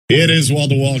It is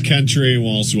wall-to-wall country,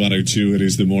 Walls 102. It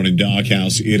is the Morning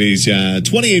Doghouse. It is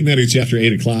 28 minutes after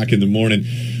 8 o'clock in the morning.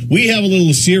 We have a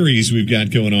little series we've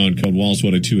got going on called Walls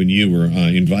 102 and You. We're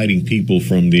inviting people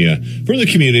from the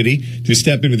community to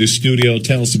step into the studio,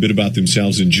 tell us a bit about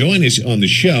themselves, and join us on the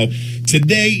show.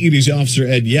 Today, it is Officer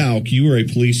Ed Jauch. You were a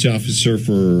police officer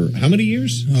for how many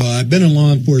years? I've been in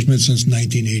law enforcement since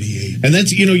 1988. And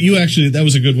that's, that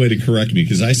was a good way to correct me,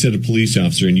 because I said a police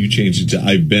officer and you changed it to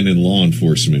I've been in law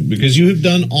enforcement, because you have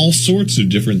done all sorts of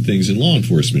different things in law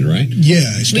enforcement, right? Yeah.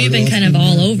 We've been kind of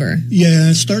all over.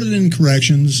 Yeah, I started in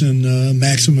corrections and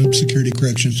maximum security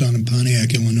corrections down in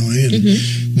Pontiac, Illinois, and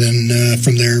then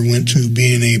from there went to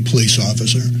being a police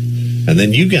officer. And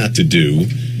then you got to do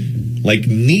like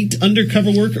neat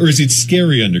undercover work, or is it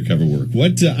scary undercover work?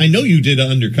 What I know you did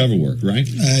undercover work, right?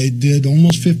 I did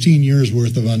almost 15 years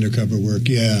worth of undercover work.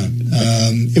 Yeah,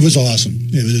 it was awesome.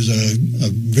 It was a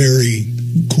very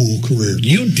cool career.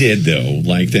 You did though,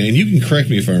 like that, and you can correct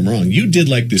me if I'm wrong. You did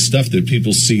like this stuff that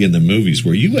people see in the movies,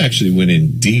 where you actually went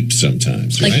in deep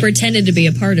sometimes, like right? pretended to be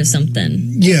a part of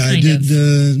something. Yeah, I did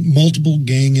multiple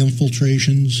gang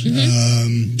infiltrations.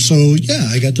 So yeah,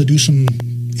 I got to do some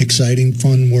exciting,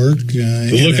 fun work.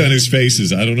 The look on his face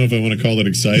is, I don't know if I want to call it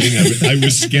exciting. I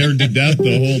was scared to death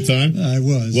the whole time. I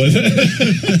was.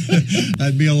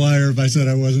 I'd be a liar if I said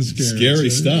I wasn't scared.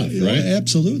 Scary stuff, right?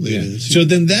 Absolutely. Yeah. So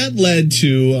then that led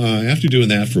to, after doing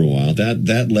that for a while,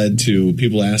 that led to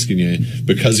people asking you,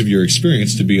 because of your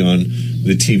experience, to be on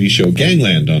the TV show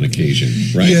Gangland on occasion,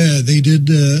 right? Yeah, they did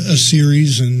a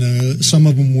series, and some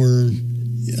of them were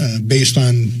based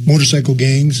on motorcycle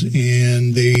gangs,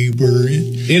 and they were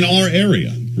in our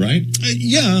area, right?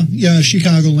 Yeah,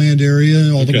 Chicagoland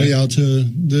area, all the way out to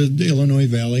the Illinois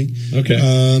Valley. Okay.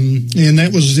 And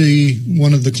that was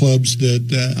one of the clubs that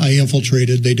I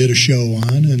infiltrated. They did a show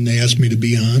on, and they asked me to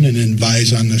be on and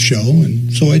advise on the show,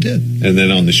 and so I did. And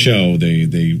then on the show, they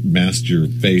masked your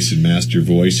face and masked your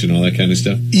voice and all that kind of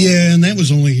stuff? Yeah, and that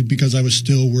was only because I was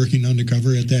still working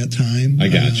undercover at that time. I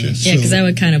gotcha. Yeah, because that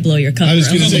would kind of blow your cover. I was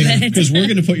going to say, because we're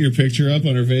going to put your picture up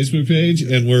on our Facebook page,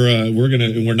 and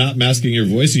we're not masking your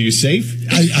voice. Are you safe?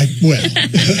 Well,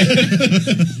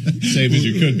 safe as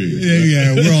you could be.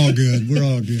 Yeah, we're all good. We're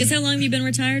all good. Because how long have you been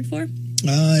retired for?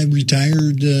 I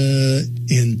retired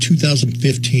in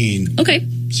 2015. Okay.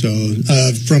 So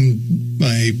from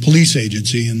my police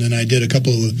agency, and then I did a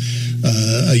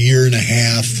year and a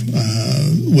half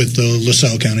with the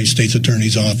LaSalle County State's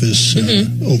Attorney's Office,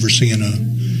 overseeing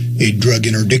a drug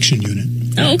interdiction unit.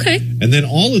 Oh, okay. And then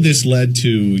all of this led to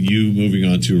you moving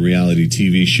on to a reality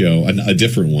TV show, a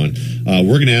different one.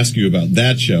 We're going to ask you about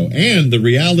that show and the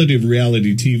reality of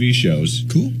reality TV shows.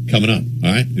 Cool. Coming up.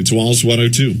 All right. It's Walls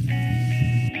 102.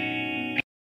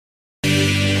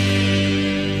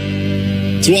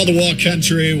 It's wall-to-wall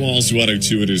country, Walls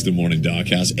 102. It is the Morning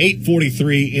Doghouse.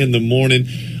 8:43 in the morning.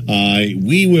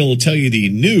 We will tell you the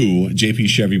new JP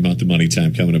Chevy Month of Money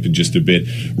Time coming up in just a bit.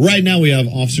 Right now, we have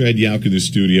Officer Ed Jauch in the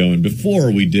studio, and before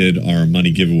we did our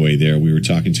money giveaway there, we were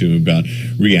talking to him about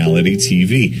reality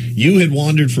TV. You had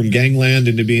wandered from gangland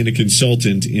into being a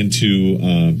consultant into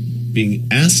being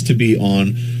asked to be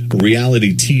on a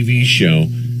reality TV show.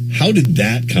 How did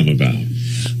that come about?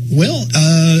 Well,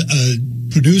 a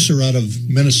producer out of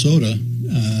Minnesota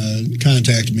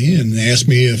contacted me and asked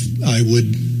me if I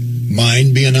would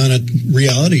mind being on a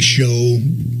reality show,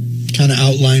 kind of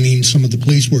outlining some of the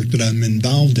police work that I'm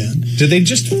involved in. Did they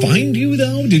just find you,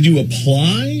 though? Did you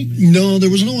apply? No, there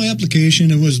was no application.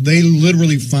 They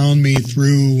literally found me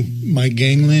through my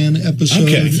Gangland episode.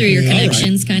 Okay. Through your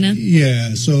connections, kind of?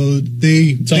 Yeah, so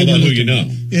it's all about who you know.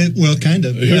 Well, kind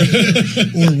of. Yeah.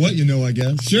 Or what you know, I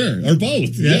guess. Sure, or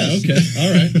both. Yes. Yeah, okay.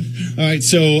 All right.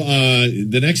 So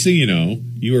the next thing you know,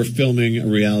 you were filming a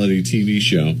reality TV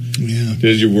show. Yeah.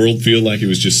 Did your world feel like it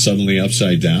was just suddenly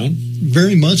upside down?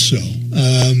 Very much so.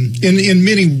 In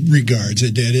many regards,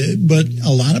 it did. But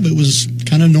a lot of it was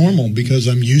kind of normal because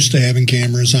I'm used to having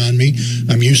cameras on me.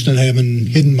 I'm used to having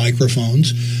hidden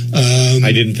microphones.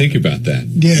 I didn't think about that.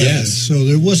 Yeah. Yes. So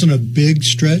there wasn't a big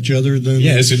stretch other than...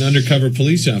 Yeah, as an undercover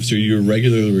police officer, you were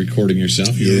regularly recording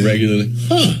yourself. You were regularly...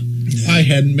 Yeah. I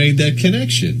hadn't made that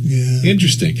connection. Yeah.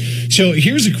 Interesting. So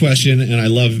here's a question, and I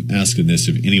love asking this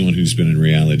of anyone who's been in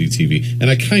reality TV, and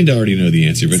I kind of already know the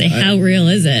answer. But how real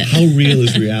is it? How real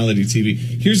is reality TV?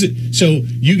 Here's it. So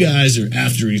you guys are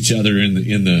after each other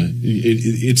the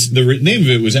name of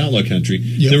it was Outlaw Country.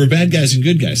 Yep. There were bad guys and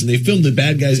good guys, and they filmed the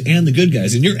bad guys and the good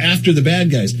guys, and you're after the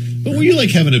bad guys. But were you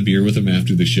like having a beer with them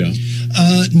after the show?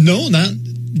 No, not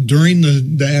During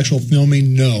the actual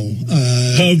filming, no.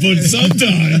 But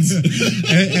sometimes.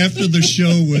 After the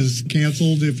show was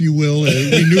canceled, if you will,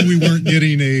 we knew we weren't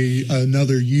getting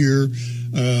another year.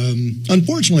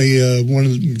 Unfortunately,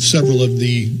 several of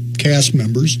the cast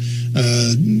members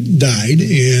died,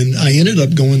 and I ended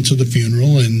up going to the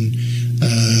funeral and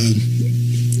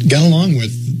got along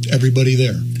with everybody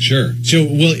there. Sure. So,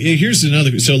 well, here's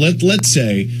another. So let's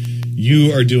say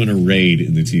you are doing a raid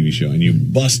in the TV show and you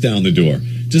bust down the door.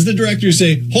 Does the director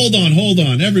say, hold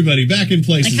on, everybody, back in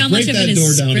place, Like how much break of that it door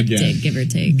is down scripted, again? give or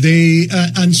take? They,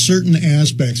 on certain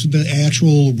aspects, the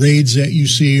actual raids that you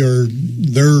see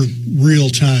they're real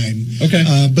time.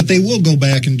 Okay. But they will go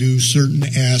back and do certain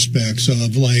aspects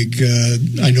of, like,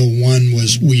 I know one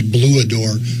was we blew a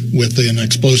door with an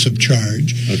explosive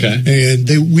charge. Okay.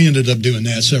 And we ended up doing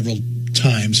that several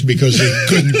times because they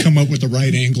couldn't come up with the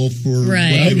right angle for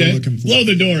Right. what they were looking for. Blow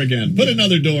the door again. Put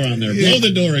another door on there. Blow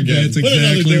the door again. That's Put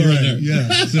exactly another door right. on there.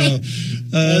 Yeah. So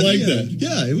I like yeah, that.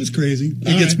 Yeah, it was crazy.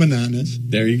 It All gets right. monotonous.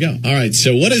 There you go. All right.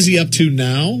 So what is he up to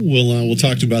now? We'll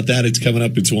talk about that. It's coming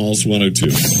up. It's Walls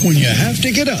 102. When you have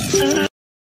to get up.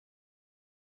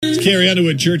 Carry on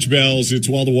with church bells. It's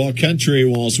Wall to Wall Country,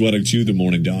 Walls 102, the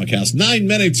Morning Doghouse. 9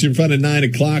 minutes in front of 9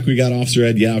 o'clock. We got Officer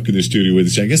Ed Jauch in the studio with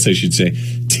us. I guess I should say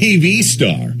TV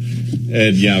star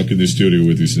Ed Jauch in the studio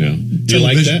with us now. Do you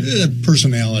like that?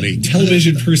 Personality.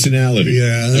 Television personality.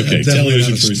 Yeah. Okay, definitely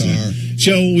television not a personality.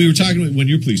 So we were talking when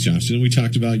you were police officer, and we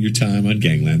talked about your time on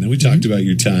Gangland. Then we talked about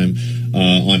your time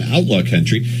on Outlaw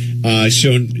Country.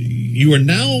 So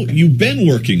you've been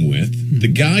working with the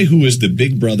guy who was the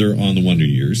big brother on the Wonder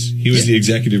Years. He was the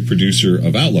executive producer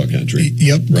of Outlaw Country.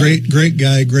 Yep. Right. Great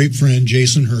guy, great friend,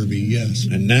 Jason Hervey. Yes.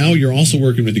 And now you're also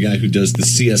working with the guy who does the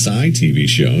CSI TV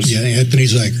shows. Yeah, Anthony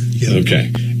Zeiger. Yep.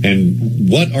 Okay. And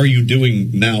what are you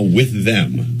doing now with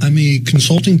them? I'm a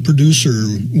consulting producer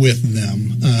with them.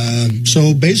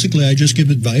 So basically, I just give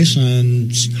advice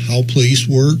on how police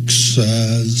works,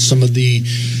 some of the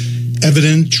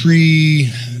evidentiary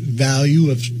value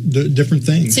of the different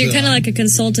things. So you're kind of like a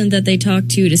consultant that they talk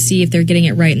to see if they're getting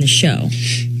it right in the show.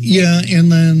 Yeah,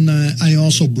 and then I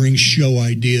also bring show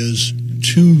ideas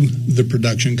to the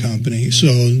production company. So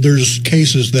there's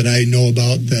cases that I know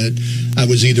about that I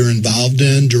was either involved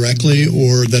in directly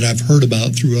or that I've heard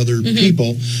about through other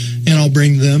people, and I'll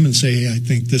bring them and say, hey, I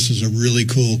think this is a really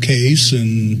cool case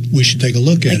and we should take a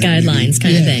look at it. Guidelines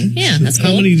kind of thing. Yeah, that's cool.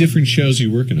 How many different shows are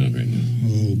you working on right now?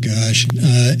 Oh, gosh.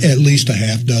 At least a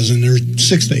half dozen or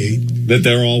 6 to 8. That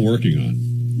they're all working on?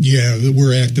 Yeah, that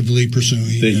we're actively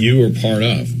pursuing. That you are part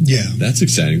of? Yeah. That's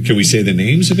exciting. Can we say the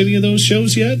names of any of those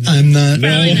shows yet? I'm not.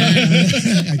 No.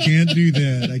 I can't do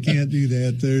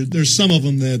that. There's some of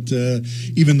them that,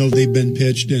 even though they've been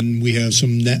pitched and we have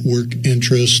some network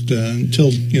interest,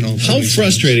 until, How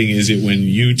frustrating is it when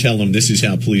you tell them this is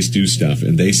how police do stuff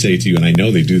and they say to you, and I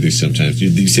know they do this sometimes,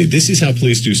 you say this is how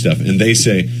police do stuff, and they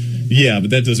say, yeah, but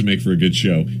that doesn't make for a good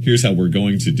show. Here's how we're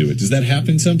going to do it. Does that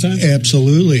happen sometimes?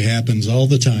 Absolutely happens all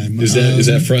the time. Is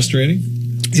that frustrating?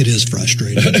 It is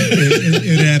frustrating.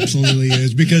 it absolutely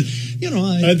is because,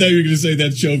 I thought you were going to say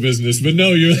that's show business, but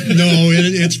no, you're... No,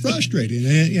 it's frustrating.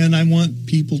 And I want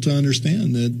people to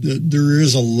understand that there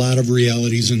is a lot of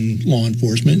realities in law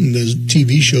enforcement, and the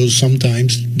TV shows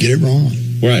sometimes get it wrong.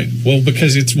 Right. Well,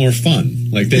 because it's more fun.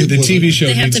 Like the TV show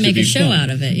they have needs to make be a show fun. out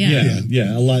of it.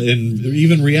 Yeah. A lot, and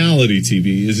even reality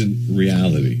TV isn't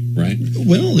reality, right?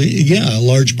 Well, yeah, a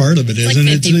large part of it is, like and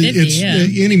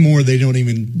 50-50, anymore they don't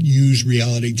even use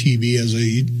reality TV as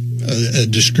a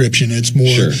description. It's more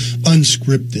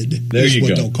unscripted. There is you what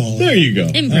go. They'll call it. There you go.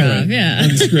 Improv, yeah.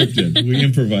 Unscripted. We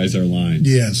improvise our lines.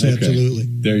 Yes, Okay. absolutely.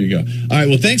 There you go. All right.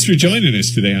 Well, thanks for joining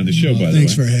us today on the show. By the way,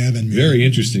 Thanks for having me. Very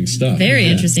interesting stuff. Very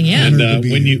interesting, yeah. And Honored to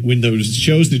be here. when those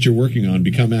shows that you're working on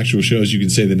become actual shows, you can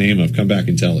say the name of. Come back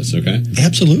and tell us. Okay.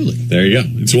 Absolutely. There you go.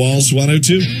 It's Walls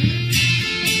 102.